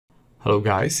Hello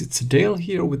guys, it's Dale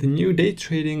here with a new day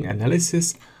trading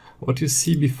analysis. What you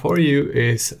see before you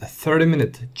is a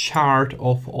 30-minute chart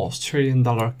of Australian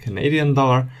dollar, Canadian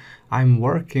dollar. I'm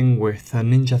working with a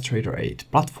NinjaTrader 8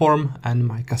 platform and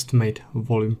my custom-made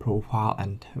volume profile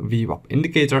and VWAP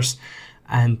indicators.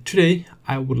 And today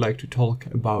I would like to talk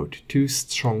about two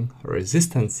strong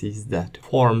resistances that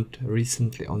formed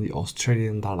recently on the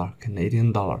Australian dollar,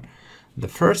 Canadian dollar. The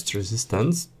first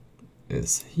resistance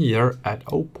is here at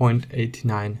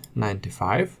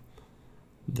 0.8995.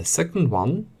 The second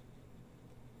one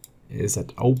is at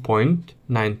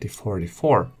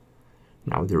 0.9044.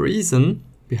 Now the reason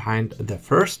behind the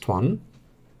first one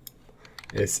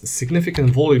is a significant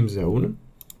volume zone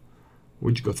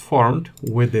which got formed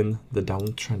within the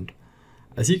downtrend.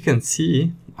 As you can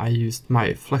see, I used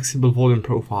my flexible volume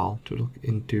profile to look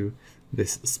into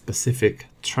this specific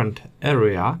trend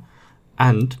area,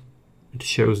 and it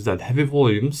shows that heavy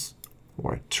volumes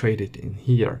were traded in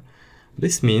here.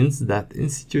 This means that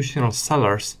institutional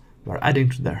sellers were adding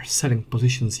to their selling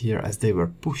positions here as they were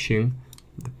pushing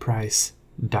the price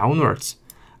downwards.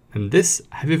 And this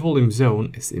heavy volume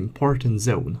zone is an important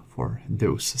zone for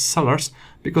those sellers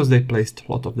because they placed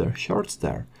a lot of their shorts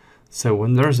there. So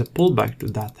when there's a pullback to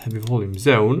that heavy volume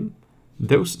zone,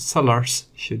 those sellers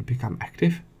should become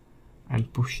active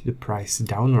and push the price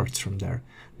downwards from there.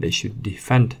 They should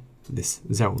defend this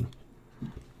zone.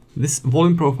 This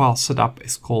volume profile setup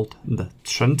is called the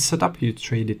trend setup. You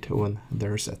trade it when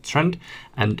there's a trend.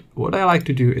 And what I like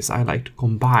to do is I like to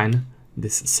combine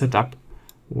this setup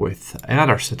with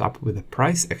another setup, with a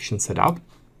price action setup.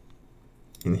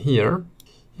 In here,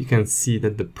 you can see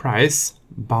that the price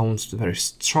bounced very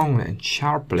strongly and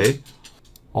sharply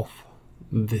off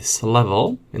this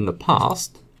level in the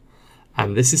past.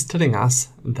 And this is telling us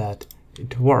that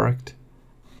it worked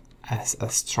as a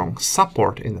strong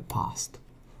support in the past.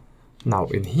 Now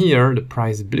in here, the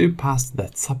price blew past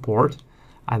that support,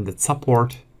 and that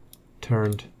support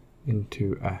turned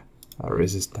into a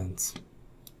resistance.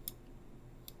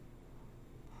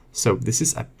 So this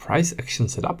is a price action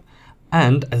setup,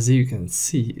 and as you can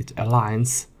see, it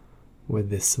aligns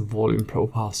with this volume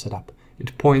profile setup.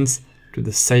 It points to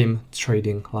the same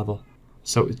trading level.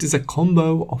 So it is a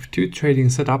combo of two trading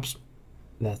setups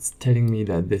that's telling me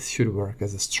that this should work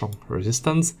as a strong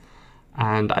resistance.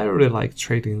 And I really like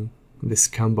trading this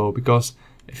combo because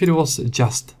if it was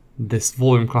just this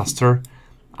volume cluster,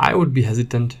 I would be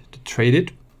hesitant to trade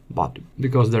it. But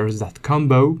because there is that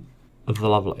combo, the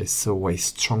level is so way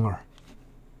stronger.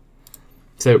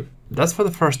 So that's for the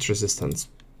first resistance.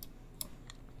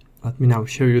 Let me now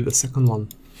show you the second one.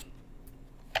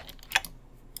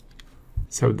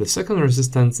 So the second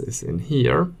resistance is in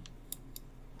here,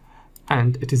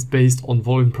 and it is based on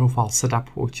volume profile setup,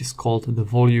 which is called the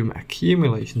volume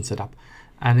accumulation setup.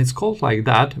 And it's called like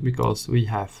that because we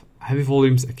have heavy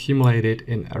volumes accumulated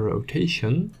in a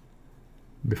rotation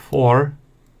before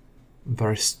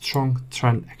very strong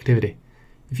trend activity.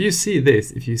 If you see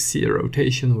this, if you see a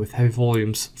rotation with heavy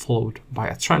volumes followed by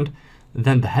a trend,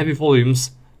 then the heavy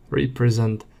volumes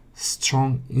represent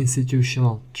strong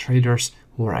institutional traders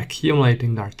who are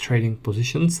accumulating their trading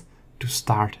positions to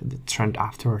start the trend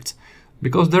afterwards.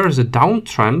 Because there is a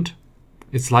downtrend,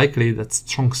 it's likely that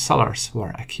strong sellers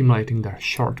were accumulating their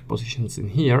short positions in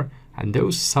here, and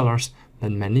those sellers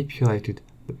then manipulated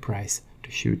the price to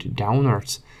shoot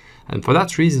downwards. And for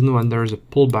that reason, when there is a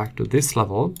pullback to this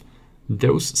level,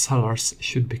 those sellers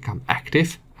should become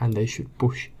active and they should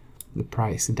push the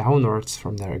price downwards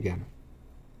from there again.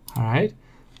 All right,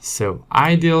 so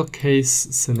ideal case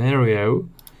scenario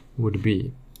would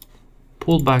be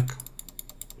pullback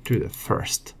to the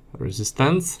first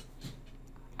resistance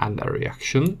and a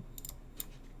reaction,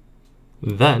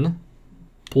 then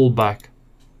pullback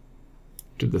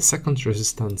to the second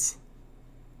resistance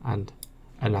and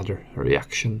another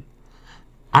reaction.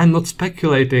 I'm not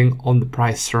speculating on the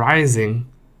price rising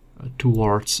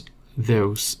towards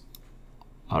those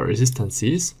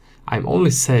resistances. I'm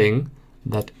only saying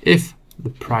that if the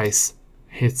price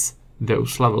hits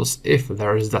those levels, if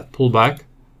there is that pullback,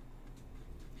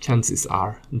 chances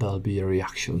are there'll be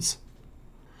reactions.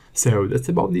 So that's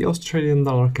about the Australian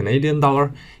dollar, Canadian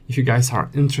dollar. If you guys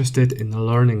are interested in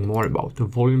learning more about the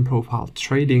volume profile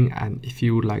trading, and if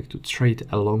you would like to trade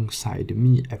alongside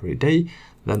me every day,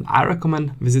 then I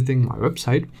recommend visiting my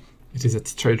website. It is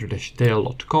at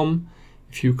trader-dale.com.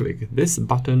 If you click this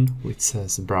button which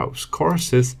says browse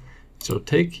courses, it will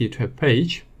take you to a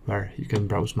page where you can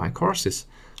browse my courses.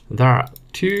 There are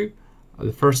two.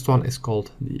 The first one is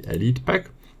called the Elite Pack,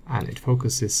 and it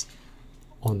focuses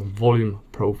on volume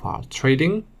profile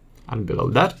trading, and below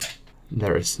that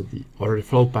there is the order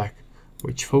flow pack,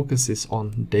 which focuses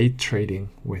on day trading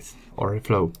with order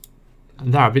flow.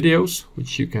 And there are videos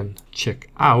which you can check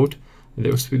out.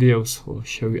 Those videos will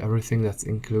show you everything that's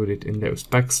included in those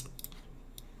specs.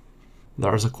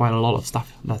 There's quite a lot of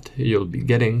stuff that you'll be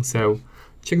getting, so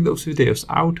check those videos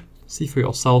out, see for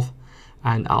yourself,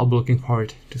 and I'll be looking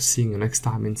forward to seeing you next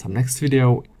time in some next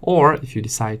video. Or if you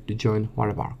decide to join one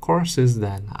of our courses,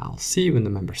 then I'll see you in the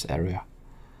members area.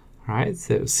 Alright,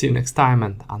 so see you next time,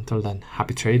 and until then,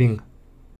 happy trading.